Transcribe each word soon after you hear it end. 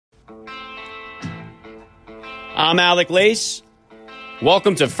I'm Alec Lace.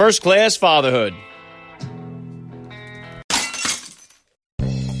 Welcome to First Class Fatherhood.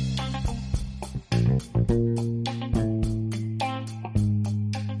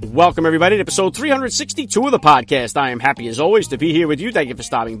 Welcome, everybody, to episode 362 of the podcast. I am happy, as always, to be here with you. Thank you for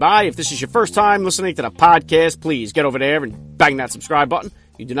stopping by. If this is your first time listening to the podcast, please get over there and bang that subscribe button.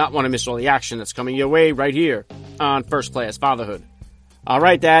 You do not want to miss all the action that's coming your way right here on First Class Fatherhood. All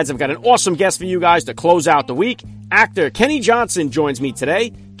right, dads, I've got an awesome guest for you guys to close out the week. Actor Kenny Johnson joins me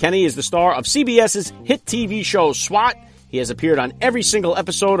today. Kenny is the star of CBS's hit TV show SWAT. He has appeared on every single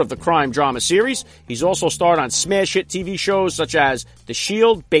episode of the crime drama series. He's also starred on smash hit TV shows such as The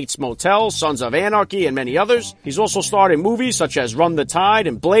Shield, Bates Motel, Sons of Anarchy, and many others. He's also starred in movies such as Run the Tide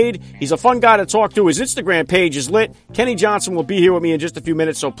and Blade. He's a fun guy to talk to. His Instagram page is lit. Kenny Johnson will be here with me in just a few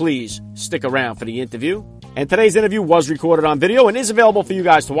minutes, so please stick around for the interview. And today's interview was recorded on video and is available for you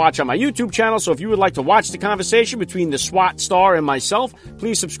guys to watch on my YouTube channel. So if you would like to watch the conversation between the SWAT star and myself,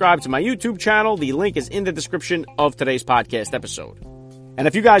 please subscribe to my YouTube channel. The link is in the description of today's podcast episode. And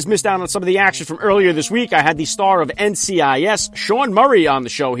if you guys missed out on some of the action from earlier this week, I had the star of NCIS, Sean Murray, on the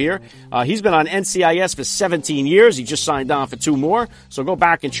show here. He's been on NCIS for 17 years. He just signed on for 2 more, so go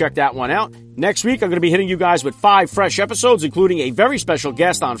back and check that one out. Next week, I'm going to be hitting you guys with 5 fresh episodes, including a very special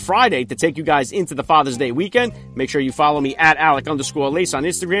guest on Friday to take you guys into the Father's Day weekend. Make sure you follow me at Alec_Lace on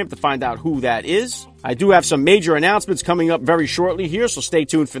Instagram to find out who that is. I do have some major announcements coming up very shortly here, so stay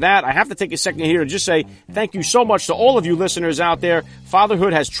tuned for that. I have to take a second here to just say thank you so much to all of you listeners out there.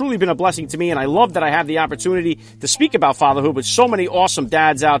 Fatherhood has truly been a blessing to me, and I love that I have the opportunity to speak about fatherhood with so many awesome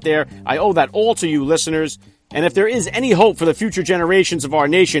dads out there. I owe that all to you listeners. And if there is any hope for the future generations of our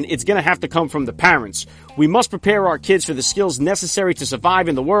nation, it's going to have to come from the parents. We must prepare our kids for the skills necessary to survive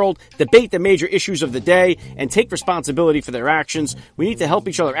in the world, debate the major issues of the day, and take responsibility for their actions. We need to help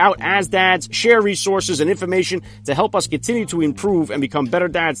each other out as dads, share resources and information to help us continue to improve and become better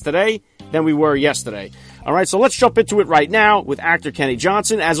dads today than we were yesterday. All right, so let's jump into it right now with actor Kenny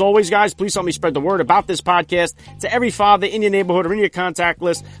Johnson. As always, guys, please help me spread the word about this podcast to every father in your neighborhood or in your contact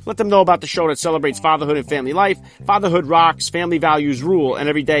list. Let them know about the show that celebrates fatherhood and family life. Fatherhood rocks, family values rule, and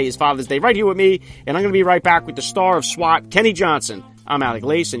every day is Father's Day right here with me. And I'm going to be right back with the star of SWAT, Kenny Johnson. I'm Alec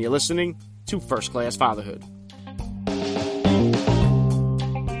Lace, and you're listening to First Class Fatherhood.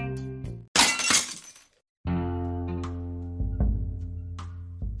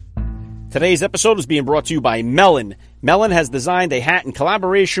 Today's episode is being brought to you by Melon. Melon has designed a hat in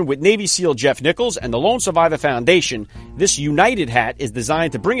collaboration with Navy SEAL Jeff Nichols and the Lone Survivor Foundation. This United hat is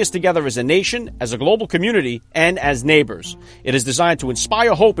designed to bring us together as a nation, as a global community, and as neighbors. It is designed to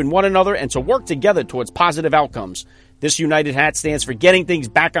inspire hope in one another and to work together towards positive outcomes. This United hat stands for getting things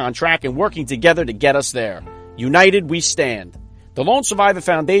back on track and working together to get us there. United, we stand. The Lone Survivor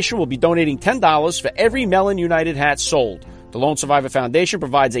Foundation will be donating $10 for every Melon United hat sold. The Lone Survivor Foundation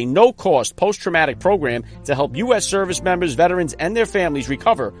provides a no-cost post-traumatic program to help U.S. service members, veterans, and their families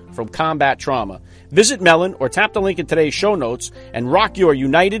recover from combat trauma. Visit Melon or tap the link in today's show notes and rock your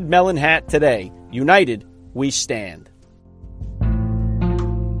United Melon hat today. United, we stand.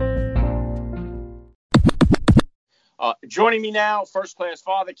 Joining me now, First Class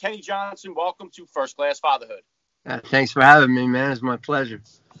Father, Kenny Johnson. Welcome to First Class Fatherhood. Thanks for having me, man. It's my pleasure.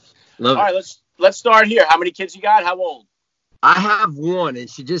 All right, let's start here. How many kids you got? How old? I have one, and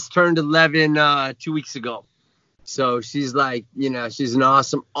she just turned 11 2 weeks ago. So she's like, she's an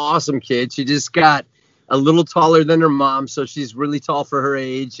awesome kid. She just got a little taller than her mom, so she's really tall for her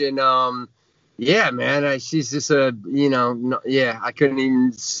age. And, yeah, man, she's just I couldn't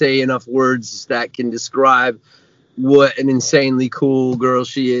even say enough words that can describe what an insanely cool girl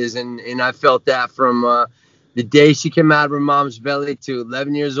she is. And I felt that from the day she came out of her mom's belly to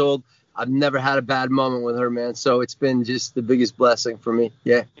 11 years old. I've never had a bad moment with her, man. So it's been just the biggest blessing for me.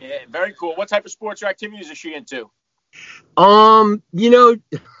 Yeah. Yeah, very cool. What type of sports or activities is she into?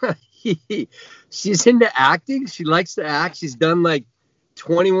 She's into acting. She likes to act. She's done like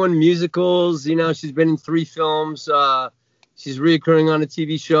 21 musicals. She's been in 3 films. She's reoccurring on a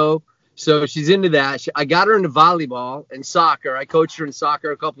TV show. So she's into that. I got her into volleyball and soccer. I coached her in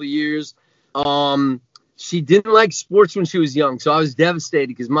soccer a couple of years. She didn't like sports when she was young, so I was devastated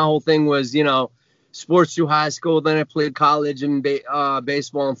because my whole thing was, sports through high school. Then I played college and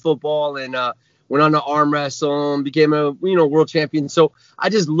baseball and football, and went on to arm wrestle and became a world champion. So I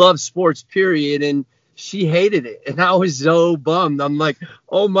just love sports, period. And she hated it, and I was so bummed. I'm like,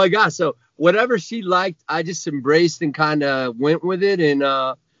 oh my God. So whatever she liked, I just embraced and kind of went with it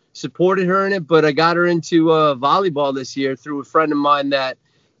and supported her in it. But I got her into volleyball this year through a friend of mine that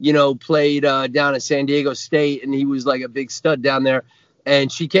played down at San Diego State, and he was like a big stud down there.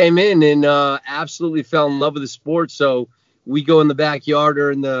 And she came in and absolutely fell in love with the sport. So we go in the backyard,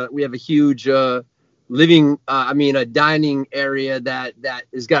 or we have a huge a dining area that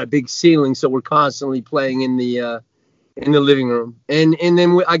has got a big ceiling. So we're constantly playing in the living room. And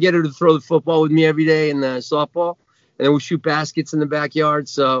then I get her to throw the football with me every day and the softball. And then we shoot baskets in the backyard.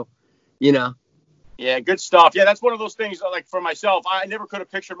 So, Yeah, good stuff. Yeah, that's one of those things, like for myself, I never could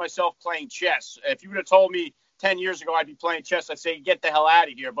have pictured myself playing chess. If you would have told me 10 years ago I'd be playing chess, I'd say, get the hell out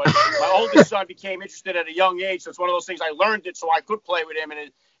of here. But my oldest son became interested at a young age, so it's one of those things. I learned it so I could play with him,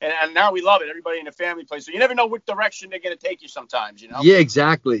 and now we love it. Everybody in the family plays. So you never know what direction they're going to take you sometimes, Yeah,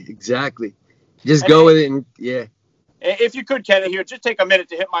 exactly. Just go with it, and yeah. If you could, Kenny, here, just take a minute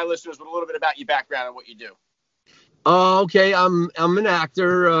to hit my listeners with a little bit about your background and what you do. Okay. I'm an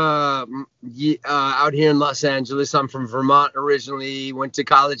actor out here in Los Angeles. I'm from Vermont originally. Went to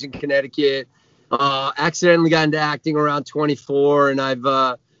college in Connecticut. Accidentally got into acting around 24, and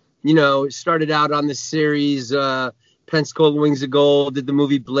I've started out on this series, Pensacola Wings of Gold. Did the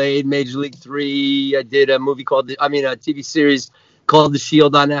movie Blade, Major League 3. I did a TV series called The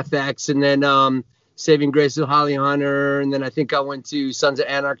Shield on FX, and then Saving Grace of Holly Hunter, and then I think I went to Sons of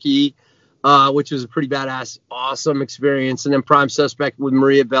Anarchy, which was a pretty badass, awesome experience. And then Prime Suspect with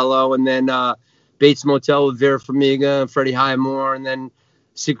Maria Bello, and then Bates Motel with Vera Farmiga and Freddie Highmore, and then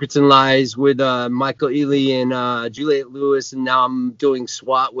Secrets and Lies with Michael Ealy and Juliette Lewis. And now I'm doing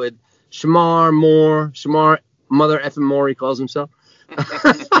SWAT with Shamar Moore. Shamar, Mother effing Moore, he calls himself.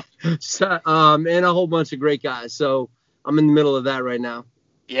 So, and a whole bunch of great guys. So I'm in the middle of that right now.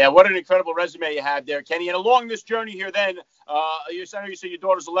 Yeah, what an incredible resume you have there, Kenny. And along this journey here then, you said your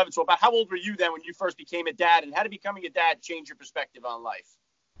daughter's 11, so about how old were you then when you first became a dad, and how did becoming a dad change your perspective on life?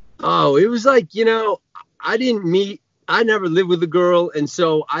 Oh, it was like, I never lived with a girl, and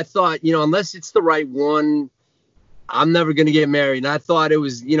so I thought, unless it's the right one, I'm never going to get married. And I thought it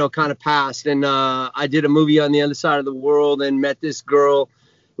was, kind of past. And I did a movie on the other side of the world and met this girl.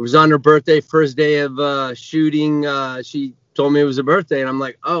 It was on her birthday, first day of shooting. She told me it was her birthday, and I'm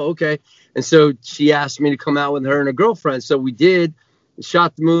like, oh, okay. And so she asked me to come out with her and her girlfriend. So we did,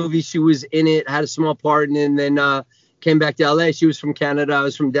 shot the movie. She was in it, had a small part, and then came back to LA. She was from Canada. I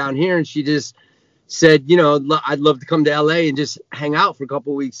was from down here, and she just said, I'd love to come to LA and just hang out for a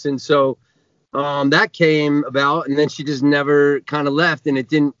couple of weeks. And so that came about, and then she just never kind of left, and it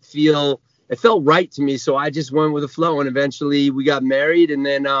felt right to me. So I just went with the flow, and eventually we got married. And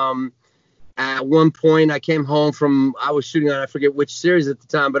then at one point I came home I was shooting on, I forget which series at the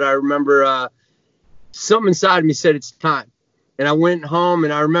time, but I remember something inside me said it's time. And I went home,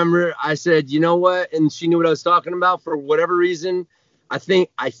 and I remember I said, you know what? And she knew what I was talking about for whatever reason. I think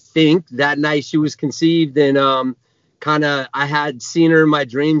that night she was conceived, and I had seen her in my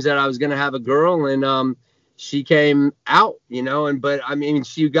dreams that I was going to have a girl, and she came out, but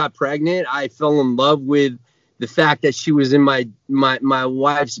she got pregnant. I fell in love with the fact that she was in my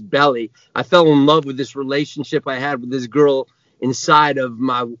wife's belly. I fell in love with this relationship I had with this girl inside of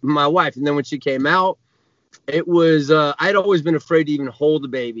my wife. And then when she came out, it was, I'd always been afraid to even hold a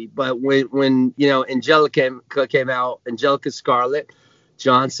baby. But when Angelica came out, Angelica Scarlett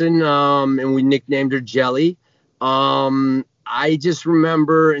Johnson, and we nicknamed her Jelly. I just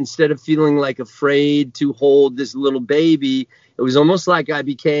remember, instead of feeling like afraid to hold this little baby, it was almost like I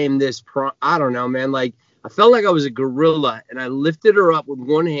became this, I don't know, man, like I felt like I was a gorilla, and I lifted her up with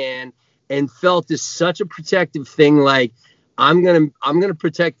one hand and felt this such a protective thing. Like I'm going to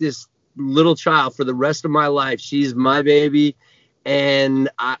protect this little child for the rest of my life. She's my baby. And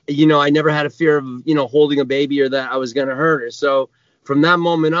I never had a fear of, holding a baby or that I was going to hurt her. So from that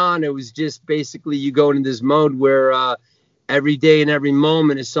moment on, it was just basically you go into this mode where every day and every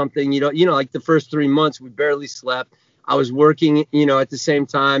moment is something, like the first 3 months, we barely slept. I was working, at the same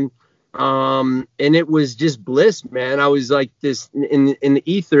time. And it was just bliss, man. I was like this in the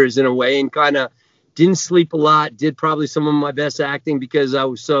ethers in a way, and kind of didn't sleep a lot, did probably some of my best acting because I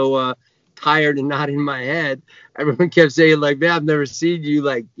was so tired and not in my head. Everyone kept saying like, man, I've never seen you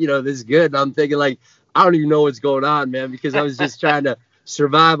like, this good. And I'm thinking like, I don't even know what's going on, man, because I was just trying to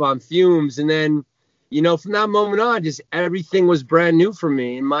survive on fumes. And then, from that moment on, just everything was brand new for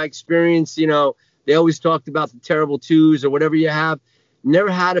me. In my experience, they always talked about the terrible twos or whatever you have.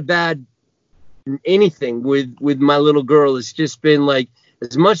 Never had a bad anything with my little girl. It's just been like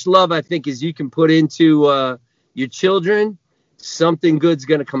as much love, I think, as you can put into your children. Something good's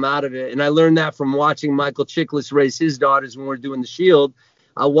going to come out of it. And I learned that from watching Michael Chiklis raise his daughters when we're doing The Shield.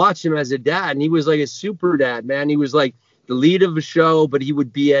 I watched him as a dad, and he was like a super dad, man. He was like the lead of a show, but he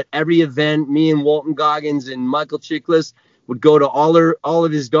would be at every event. Me and Walton Goggins and Michael Chiklis would go to all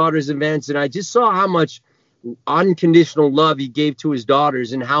of his daughters' events, and I just saw how much unconditional love he gave to his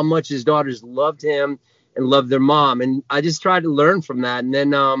daughters and how much his daughters loved him and loved their mom. And I just tried to learn from that. And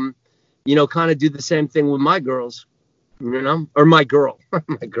then, kind of do the same thing with my girls, or my girl,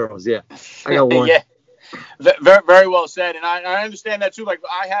 my girls. Yeah. I got one. Yeah. Very, very well said. And I understand that too. Like,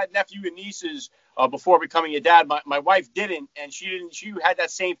 I had nephew and nieces before becoming a dad. My wife didn't, and she had that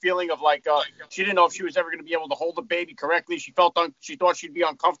same feeling of like, she didn't know if she was ever going to be able to hold the baby correctly. She thought she'd be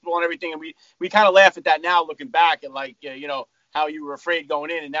uncomfortable and everything. And we kind of laugh at that now, looking back, and like, how you were afraid going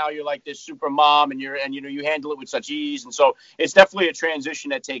in, and now you're like this super mom, and you handle it with such ease. And so it's definitely a transition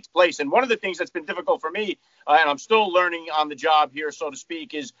that takes place. And one of the things that's been difficult for me, and I'm still learning on the job here, so to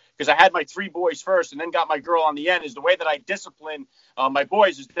speak, is because I had my 3 boys first and then got my girl on the end, is the way that I discipline my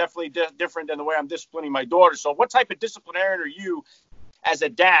boys is definitely different than the way I'm disciplining my daughter. So what type of disciplinarian are you as a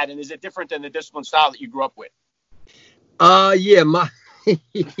dad, and is it different than the discipline style that you grew up with? My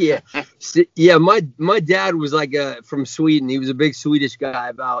dad was like from Sweden. He was a big Swedish guy,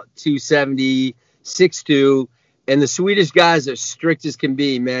 about 270, 6'2", and the Swedish guys are strict as can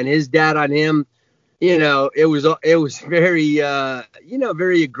be, man. His dad on him, it was very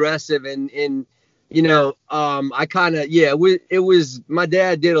very aggressive, and I kind of, it was my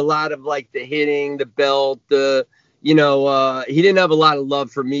dad did a lot of like the hitting, the belt, he didn't have a lot of love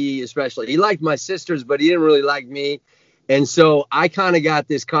for me, especially. He liked my sisters, but he didn't really like me. And so I kind of got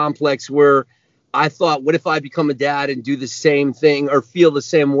this complex where I thought, what if I become a dad and do the same thing or feel the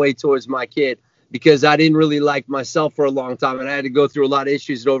same way towards my kid? Because I didn't really like myself for a long time, and I had to go through a lot of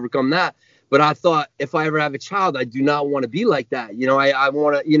issues to overcome that. But I thought, if I ever have a child, I do not want to be like that. I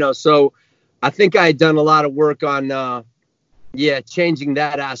want to, so I think I had done a lot of work on, changing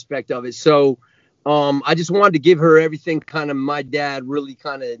that aspect of it. So I just wanted to give her everything kind of my dad really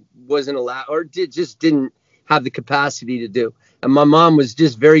kind of wasn't allowed, or didn't have the capacity to do. And my mom was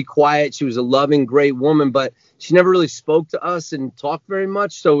just very quiet. She was a loving, great woman, but she never really spoke to us and talked very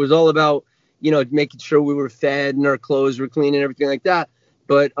much. So it was all about, making sure we were fed and our clothes were clean and everything like that.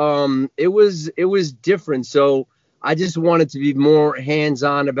 But it was different. So I just wanted to be more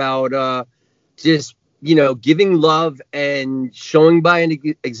hands-on about just, giving love and showing by an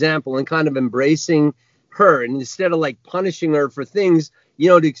example and kind of embracing her. And instead of like punishing her for things,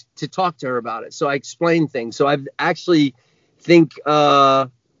 to talk to her about it. So I explained things. So I've actually think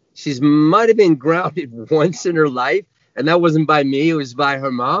she's might have been grounded once in her life. And that wasn't by me. It was by her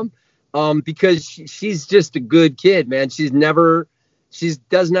mom. Because she's just a good kid, man. She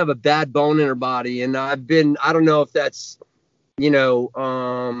doesn't have a bad bone in her body. And I don't know if that's, I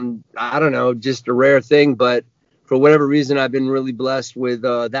don't know, just a rare thing. But for whatever reason, I've been really blessed with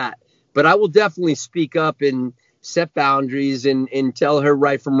that. But I will definitely speak up and set boundaries and tell her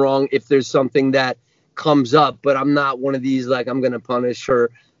right from wrong if there's something that comes up. But I'm not one of these, like, I'm going to punish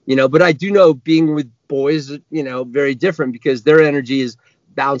her, but I do know being with boys, very different because their energy is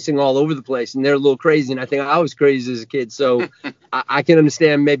bouncing all over the place and they're a little crazy. And I think I was crazy as a kid. So I can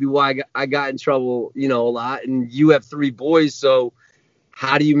understand maybe why I got in trouble, a lot. And you have 3 boys. So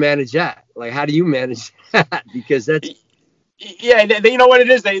how do you manage that? Like, how do you manage that? Because that's... Yeah, you know what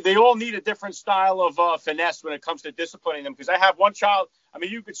it is? They all need a different style of finesse when it comes to disciplining them. Because I have one child, I mean,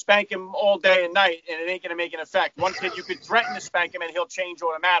 you could spank him all day and night, and it ain't going to make an effect. One kid, you could threaten to spank him, and he'll change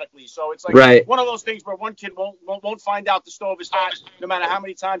automatically. So it's like one of those things where one kid won't find out the stove is hot, no matter how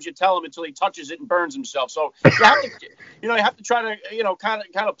many times you tell him, until he touches it and burns himself. So you have to try to, kind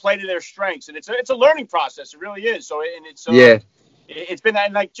of play to their strengths, and it's a learning process. It really is. So it's been,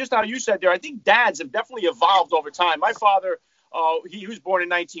 and like just how you said there, I think dads have definitely evolved over time. My father, he was born in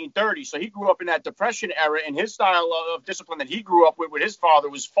 1930, so he grew up in that Depression era, and his style of discipline that he grew up with his father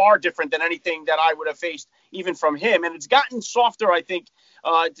was far different than anything that I would have faced even from him. And it's gotten softer, I think,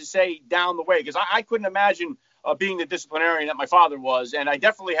 to say down the way, because I couldn't imagine being the disciplinarian that my father was, and I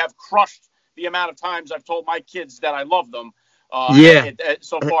definitely have crushed the amount of times I've told my kids that I love them.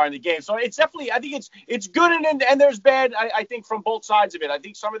 So far in the game. So it's definitely, I think it's good and there's bad, I think, from both sides of it. I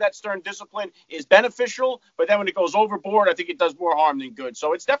think some of that stern discipline is beneficial, but then when it goes overboard, I think it does more harm than good.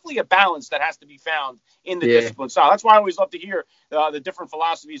 So it's definitely a balance that has to be found in the discipline style. That's why I always love to hear the different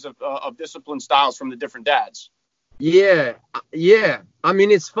philosophies of discipline styles from the different dads. Yeah. I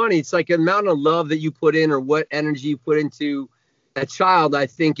mean, it's funny. It's like the amount of love that you put in or what energy you put into a child, I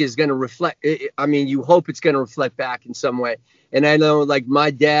think, is going to reflect. I mean, you hope it's going to reflect back in some way. And I know, like, my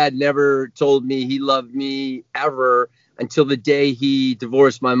dad never told me he loved me ever until the day he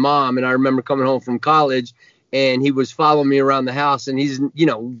divorced my mom. And I remember coming home from college and he was following me around the house, and he's,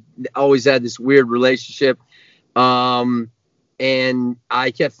 always had this weird relationship. And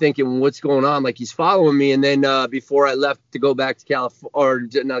I kept thinking, what's going on? Like, he's following me. And then before I left to go back to California, or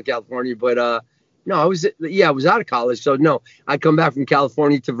not California, but No, I was out of college. So no, I come back from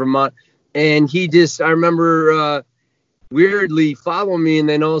California to Vermont, and I remember weirdly following me. And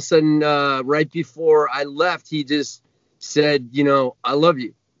then all of a sudden, right before I left, he just said, I love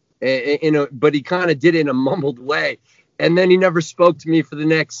you. But he kind of did it in a mumbled way. And then he never spoke to me for the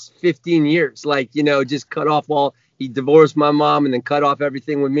next 15 years. Like, just cut off he divorced my mom and then cut off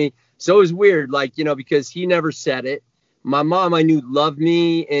everything with me. So it was weird, like, because he never said it. My mom, I knew, loved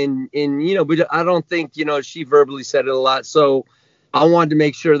me. And but I don't think, she verbally said it a lot. So I wanted to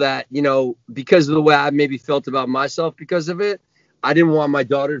make sure that, because of the way I maybe felt about myself because of it, I didn't want my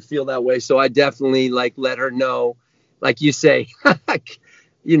daughter to feel that way. So I definitely let her know, like you say,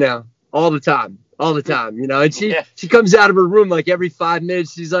 all the time, and she comes out of her room like every 5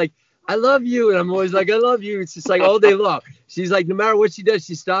 minutes. She's like, I love you. And I'm always like, I love you. It's just like all day long. She's like, no matter what she does,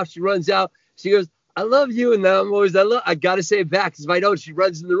 she stops, she runs out. She goes, I love you. And then I'm always, I got to say it back. Cause if I don't, she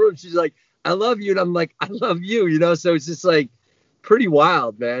runs in the room. She's like, I love you. And I'm like, I love you, so it's just like pretty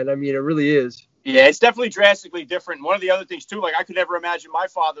wild, man. I mean, it really is. Yeah, it's definitely drastically different. One of the other things, too, like I could never imagine my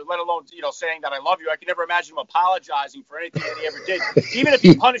father, let alone, saying that I love you. I could never imagine him apologizing for anything that he ever did. Even if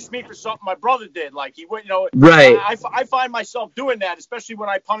he punished me for something my brother did, like he would, Right. I find myself doing that, especially when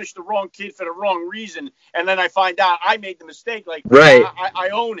I punish the wrong kid for the wrong reason. And then I find out I made the mistake. Like, right. I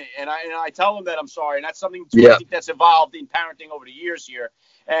own it. And I tell him that I'm sorry. And that's something I think that's evolved in parenting over the years here.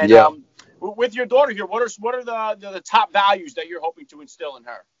 And with your daughter here, what are the top values that you're hoping to instill in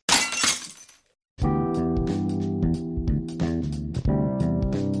her?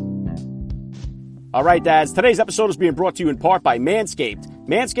 All right, dads, today's episode is being brought to you in part by Manscaped.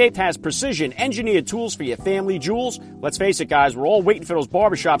 Manscaped has precision engineered tools for your family jewels. Let's face it, guys, we're all waiting for those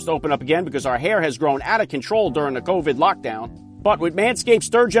barbershops to open up again because our hair has grown out of control during the COVID lockdown. But with Manscaped's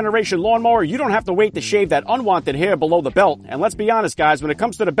third-generation lawnmower, you don't have to wait to shave that unwanted hair below the belt. And let's be honest, guys, when it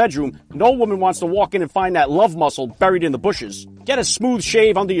comes to the bedroom, no woman wants to walk in and find that love muscle buried in the bushes. Get a smooth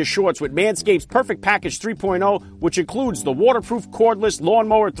shave under your shorts with Manscaped's Perfect Package 3.0, which includes the waterproof cordless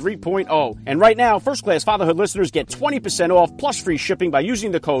lawnmower 3.0. And right now, first-class fatherhood listeners get 20% off plus free shipping by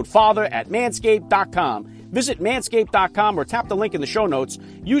using the code FATHER at manscaped.com. Visit manscaped.com or tap the link in the show notes.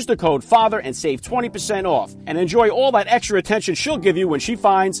 Use the code FATHER and save 20% off. And enjoy all that extra attention she'll give you when she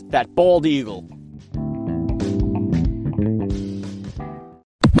finds that bald eagle.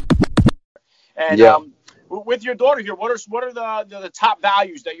 And with your daughter here, what are the top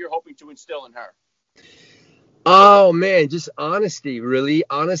values that you're hoping to instill in her? Oh, man, just honesty, really.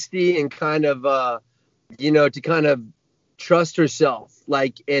 Honesty and kind of, to kind of trust herself,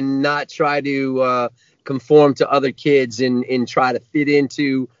 and not try to conform to other kids and try to fit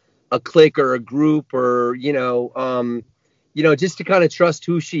into a clique or a group or, just to kind of trust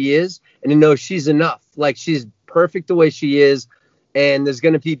who she is and to know she's enough. Like, she's perfect the way she is. And there's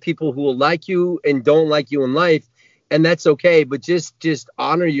going to be people who will like you and don't like you in life. And that's okay. But just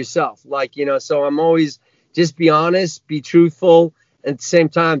honor yourself. So I'm always just be honest, be truthful. At the same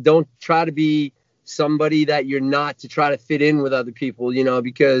time, don't try to be somebody that you're not to try to fit in with other people,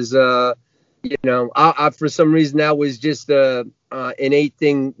 because, I for some reason that was just an innate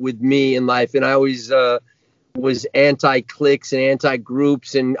thing with me in life. And I always was anti-cliques and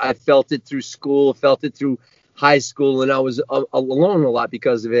anti-groups. And I felt it through school, felt it through high school. And I was alone a lot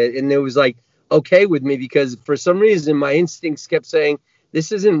because of it. And it was okay with me because for some reason my instincts kept saying,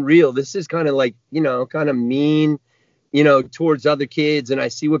 this isn't real. This is kind of kind of mean, towards other kids. And I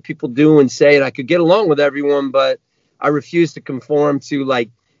see what people do and say, and I could get along with everyone, but I refuse to conform to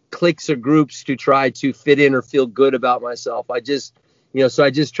cliques or groups to try to fit in or feel good about myself. I just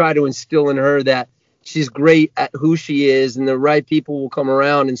try to instill in her that she's great at who she is and the right people will come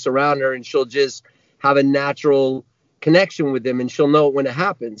around and surround her and she'll just have a natural connection with them and she'll know it when it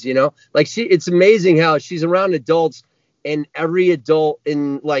happens, it's amazing how she's around adults and every adult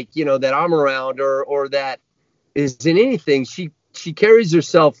in that I'm around or that is in anything, she carries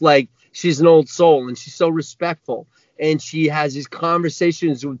herself like she's an old soul and she's so respectful. And she has these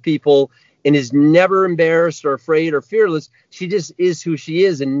conversations with people and is never embarrassed or afraid or fearless. She just is who she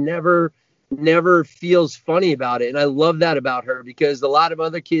is and never feels funny about it. And I love that about her because a lot of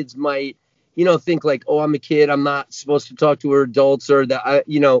other kids might, think oh, I'm a kid. I'm not supposed to talk to her adults or that, I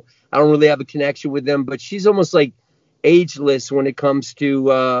don't really have a connection with them. But she's almost ageless when it comes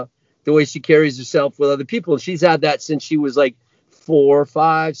to the way she carries herself with other people. And she's had that since she was 4,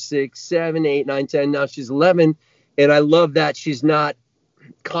 5, 6, 7, 8, 9, 10. Now she's 11. And I love that she's not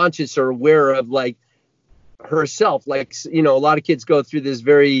conscious or aware of herself. A lot of kids go through this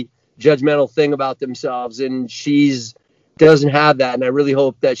very judgmental thing about themselves and she's doesn't have that. And I really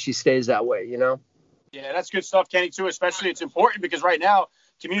hope that she stays that way, Yeah, that's good stuff, Kenny, too. Especially it's important because right now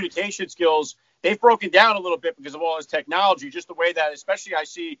communication skills they've broken down a little bit because of all this technology, just the way that, especially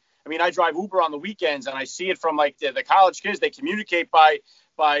I drive Uber on the weekends, and I see it from like the college kids. They communicate by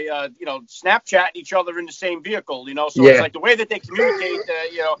Snapchatting each other in the same vehicle, so It's like the way that they communicate,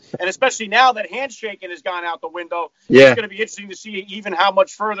 and especially now that handshaking has gone out the window, it's going to be interesting to see even how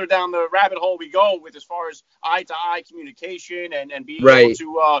much further down the rabbit hole we go with as far as eye-to-eye communication and being able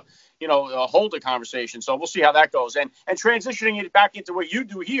to, hold a conversation. So we'll see how that goes. And transitioning it back into what you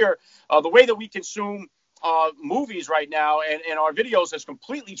do here, the way that we consume movies right now and our videos has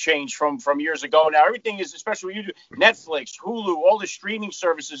completely changed from years ago. Now everything is, especially when you do Netflix, Hulu, all the streaming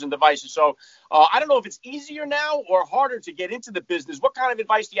services and devices. So I don't know if it's easier now or harder to get into the business. What kind of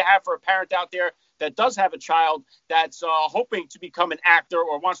advice do you have for a parent out there that does have a child that's hoping to become an actor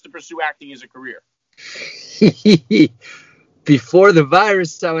or wants to pursue acting as a career? Before the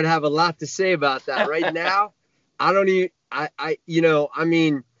virus, I would have a lot to say about that. Right now, I don't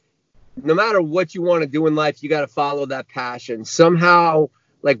even, no matter what you want to do in life, you got to follow that passion. Somehow,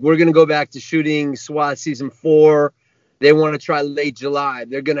 like, we're going to go back to shooting SWAT season 4. They want to try late July.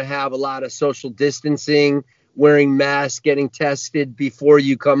 They're going to have a lot of social distancing, wearing masks, getting tested before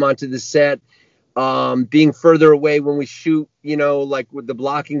you come onto the set, being further away when we shoot, like with the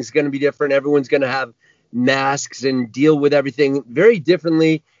blocking is going to be different. Everyone's going to have masks and deal with everything very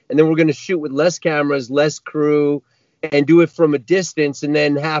differently. And then we're going to shoot with less cameras, less crew, and do it from a distance, and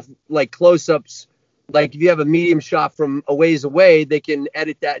then have like close-ups. Like if you have a medium shot from a ways away, they can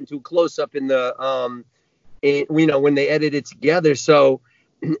edit that into a close-up in the, when they edit it together. So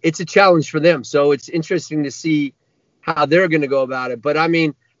it's a challenge for them. So it's interesting to see how they're going to go about it. But I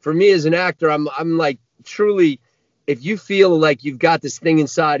mean, for me as an actor, I'm like, truly, if you feel like you've got this thing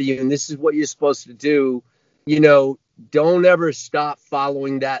inside of you and this is what you're supposed to do, don't ever stop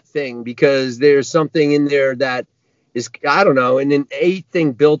following that thing, because there's something in there that is, I don't know, an innate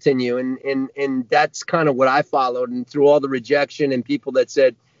thing built in you. And that's kind of what I followed. And through all the rejection and people that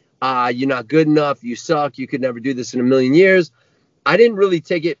said, you're not good enough, you suck, you could never do this in a million years, I didn't really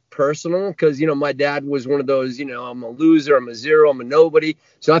take it personal because, my dad was one of those, I'm a loser, I'm a zero, I'm a nobody.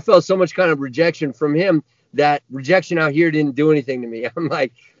 So I felt so much kind of rejection from him that rejection out here didn't do anything to me. I'm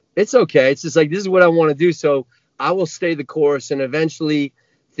like, it's okay. It's just like, this is what I want to do. So I will stay the course, and eventually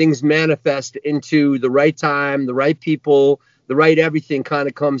things manifest into the right time, the right people, the right everything kind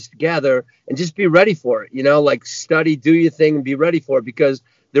of comes together, and just be ready for it. Like study, do your thing, and be ready for it, because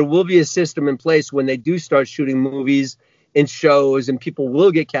there will be a system in place when they do start shooting movies and shows, and people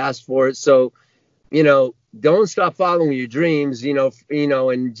will get cast for it. So, don't stop following your dreams,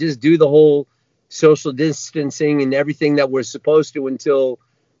 and just do the whole social distancing and everything that we're supposed to until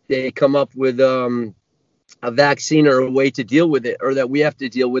they come up with a vaccine or a way to deal with it, or that we have to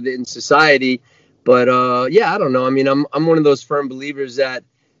deal with it in society. But I don't know. I mean, I'm one of those firm believers that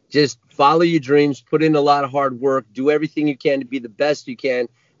just follow your dreams, put in a lot of hard work, do everything you can to be the best you can,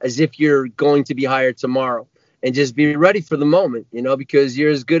 as if you're going to be hired tomorrow, and just be ready for the moment, because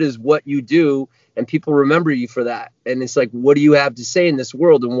you're as good as what you do, and people remember you for that. And it's like, what do you have to say in this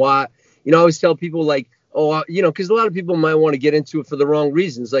world, and why? I always tell people like, because a lot of people might want to get into it for the wrong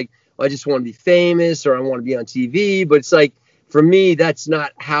reasons. Like, I just want to be famous, or I want to be on TV. But it's like, for me, that's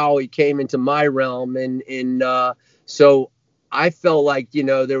not how it came into my realm. And so I felt like,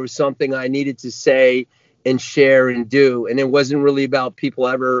 there was something I needed to say and share and do. And it wasn't really about people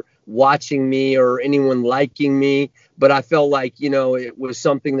ever watching me or anyone liking me. But I felt like, it was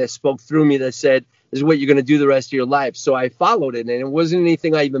something that spoke through me that said, this is what you're going to do the rest of your life. So I followed it. And it wasn't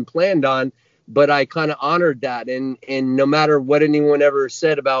anything I even planned on, but I kind of honored that. And no matter what anyone ever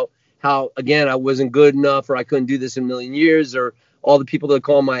said about how, again, I wasn't good enough, or I couldn't do this in a million years, or all the people that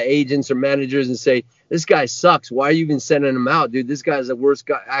call my agents or managers and say, this guy sucks, why are you even sending him out, dude? This guy's the worst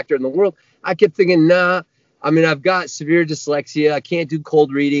actor in the world. I kept thinking, nah. I mean, I've got severe dyslexia. I can't do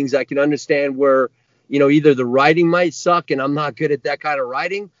cold readings. I can understand where, either the writing might suck and I'm not good at that kind of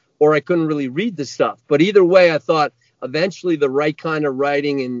writing, or I couldn't really read the stuff. But either way, I thought eventually the right kind of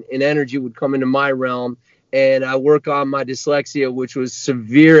writing and energy would come into my realm. And I work on my dyslexia, which was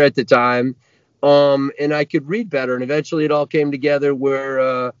severe at the time. And I could read better. And eventually it all came together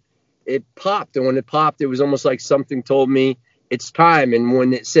where it popped. And when it popped, it was almost like something told me it's time. And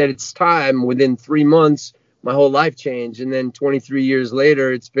when it said it's time, within 3 months, my whole life changed. And then 23 years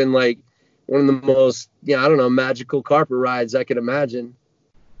later, it's been like one of the most, magical carpet rides I could imagine.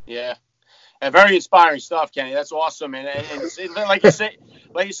 Yeah. And very inspiring stuff, Kenny. That's awesome. And like you say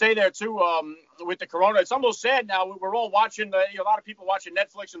there too, with the corona, it's almost sad now. We're all watching a lot of people watching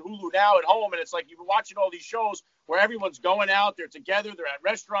Netflix and Hulu now at home, and it's like you're watching all these shows where everyone's going out, they're together, they're at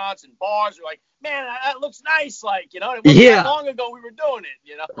restaurants and bars. They're like, man, that looks nice. Like, it wasn't that long ago we were doing it,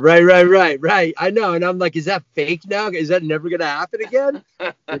 Right. I know. And I'm like, is that fake now? Is that never going to happen again?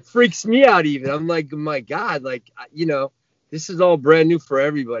 It freaks me out even. I'm like, my God, like, this is all brand new for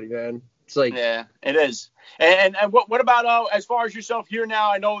everybody, man. It's like, yeah, it is. And what about as far as yourself here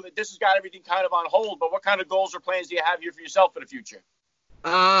now? I know that this has got everything kind of on hold, but what kind of goals or plans do you have here for yourself for the future?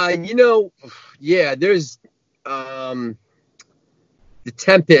 There's The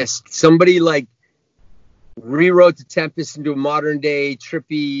Tempest. Somebody like rewrote The Tempest into a modern day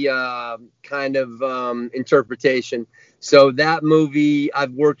trippy kind of interpretation. So that movie,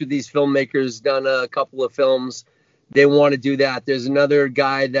 I've worked with these filmmakers, done a couple of films. They want to do that. There's another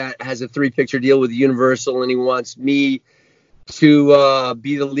guy that has a 3-picture deal with Universal, and he wants me to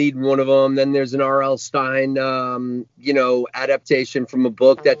be the lead in one of them. Then there's an R.L. Stine, adaptation from a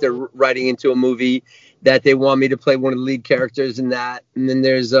book that they're writing into a movie that they want me to play one of the lead characters in that. And then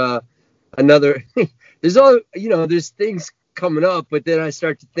there's another. There's things coming up, but then I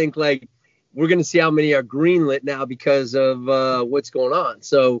start to think like we're going to see how many are greenlit now because of what's going on.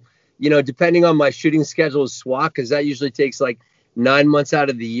 So. Depending on my shooting schedule is SWAT, because that usually takes like 9 months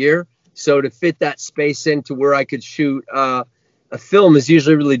out of the year. So to fit that space into where I could shoot a film is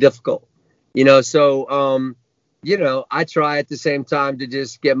usually really difficult. So I try at the same time to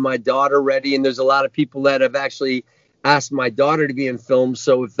just get my daughter ready. And there's a lot of people that have actually asked my daughter to be in films.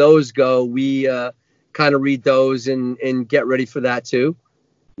 So if those go, we kind of read those and get ready for that too.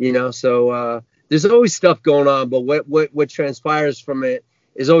 So there's always stuff going on. But what transpires from it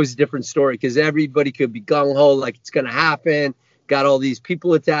is always a different story because everybody could be gung-ho like it's going to happen, got all these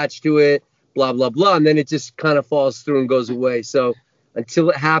people attached to it, blah, blah, blah. And then it just kind of falls through and goes away. So until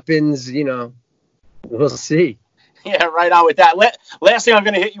it happens, we'll see. Yeah, right on with that. Last thing I'm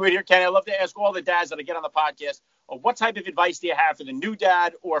going to hit you with here, Kenny, I love to ask all the dads that I get on the podcast, what type of advice do you have for the new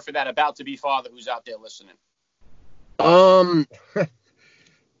dad or for that about-to-be father who's out there listening?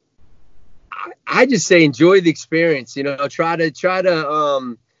 I just say enjoy the experience, try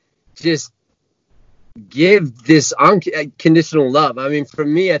to just give this unconditional love. I mean, for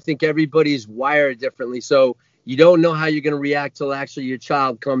me, I think everybody's wired differently. So you don't know how you're going to react till actually your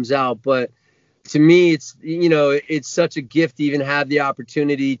child comes out. But to me, it's such a gift to even have the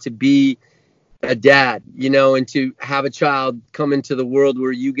opportunity to be a dad, and to have a child come into the world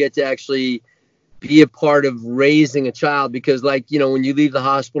where you get to actually be a part of raising a child. Because when you leave the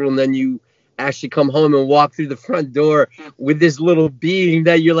hospital and then you actually come home and walk through the front door with this little being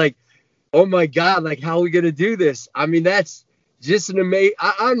that you're like, oh my God, like how are we going to do this? I mean, that's just an amazing,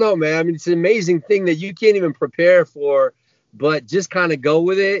 I don't know, man. I mean, it's an amazing thing that you can't even prepare for, but just kind of go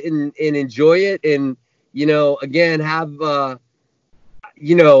with it and enjoy it. And, again, have, I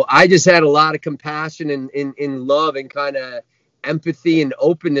just had a lot of compassion and love and kind of empathy and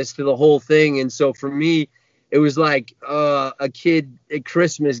openness to the whole thing. And so for me, it was like a kid at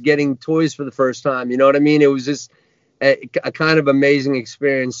Christmas getting toys for the first time. You know what I mean? It was just a kind of amazing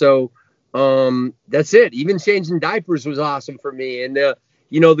experience. So that's it. Even changing diapers was awesome for me. And,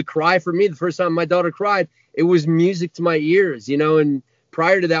 the cry for me, the first time my daughter cried, it was music to my ears, And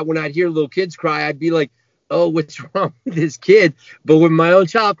prior to that, when I'd hear little kids cry, I'd be like, oh, what's wrong with this kid? But when my own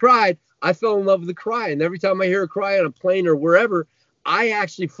child cried, I fell in love with the cry. And every time I hear a cry on a plane or wherever, I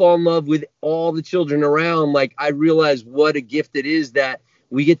actually fall in love with all the children around. Like I realize what a gift it is that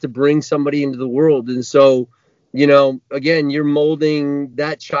we get to bring somebody into the world. And so, again, you're molding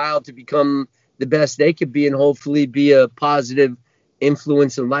that child to become the best they could be and hopefully be a positive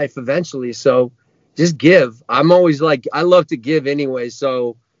influence in life eventually. So just give. I'm always like, I love to give anyway.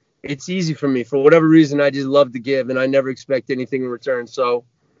 So it's easy for me. For whatever reason, I just love to give and I never expect anything in return. So,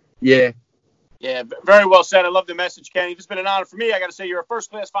 yeah. Yeah, very well said. I love the message, Kenny. It's been an honor for me. I got to say, you're a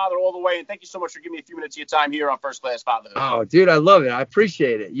first-class father all the way, and thank you so much for giving me a few minutes of your time here on First Class Fatherhood. Oh, dude, I love it. I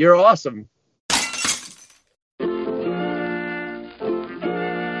appreciate it. You're awesome.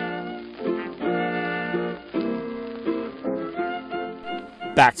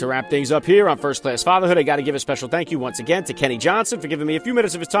 Back to wrap things up here on First Class Fatherhood. I got to give a special thank you once again to Kenny Johnson for giving me a few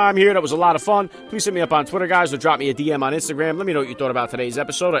minutes of his time here. That was a lot of fun. Please hit me up on Twitter, guys, or drop me a DM on Instagram. Let me know what you thought about today's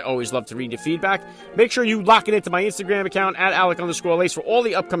episode. I always love to read your feedback. Make sure you lock it into my Instagram account at Alec_Lace for all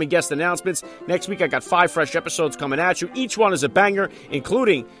the upcoming guest announcements. Next week, I got 5 fresh episodes coming at you. Each one is a banger,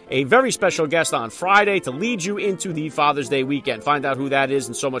 including a very special guest on Friday to lead you into the Father's Day weekend. Find out who that is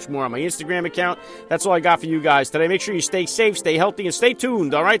and so much more on my Instagram account. That's all I got for you guys today. Make sure you stay safe, stay healthy, and stay tuned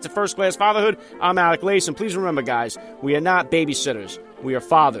tuned, all right, to First Class Fatherhood. I'm Alec Lace, and please remember, guys, we are not babysitters. We are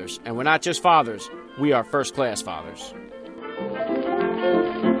fathers, and we're not just fathers. We are first-class fathers.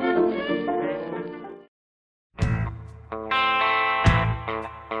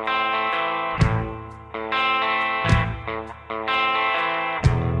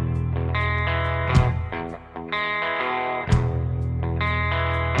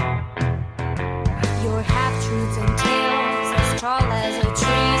 Your half-truths and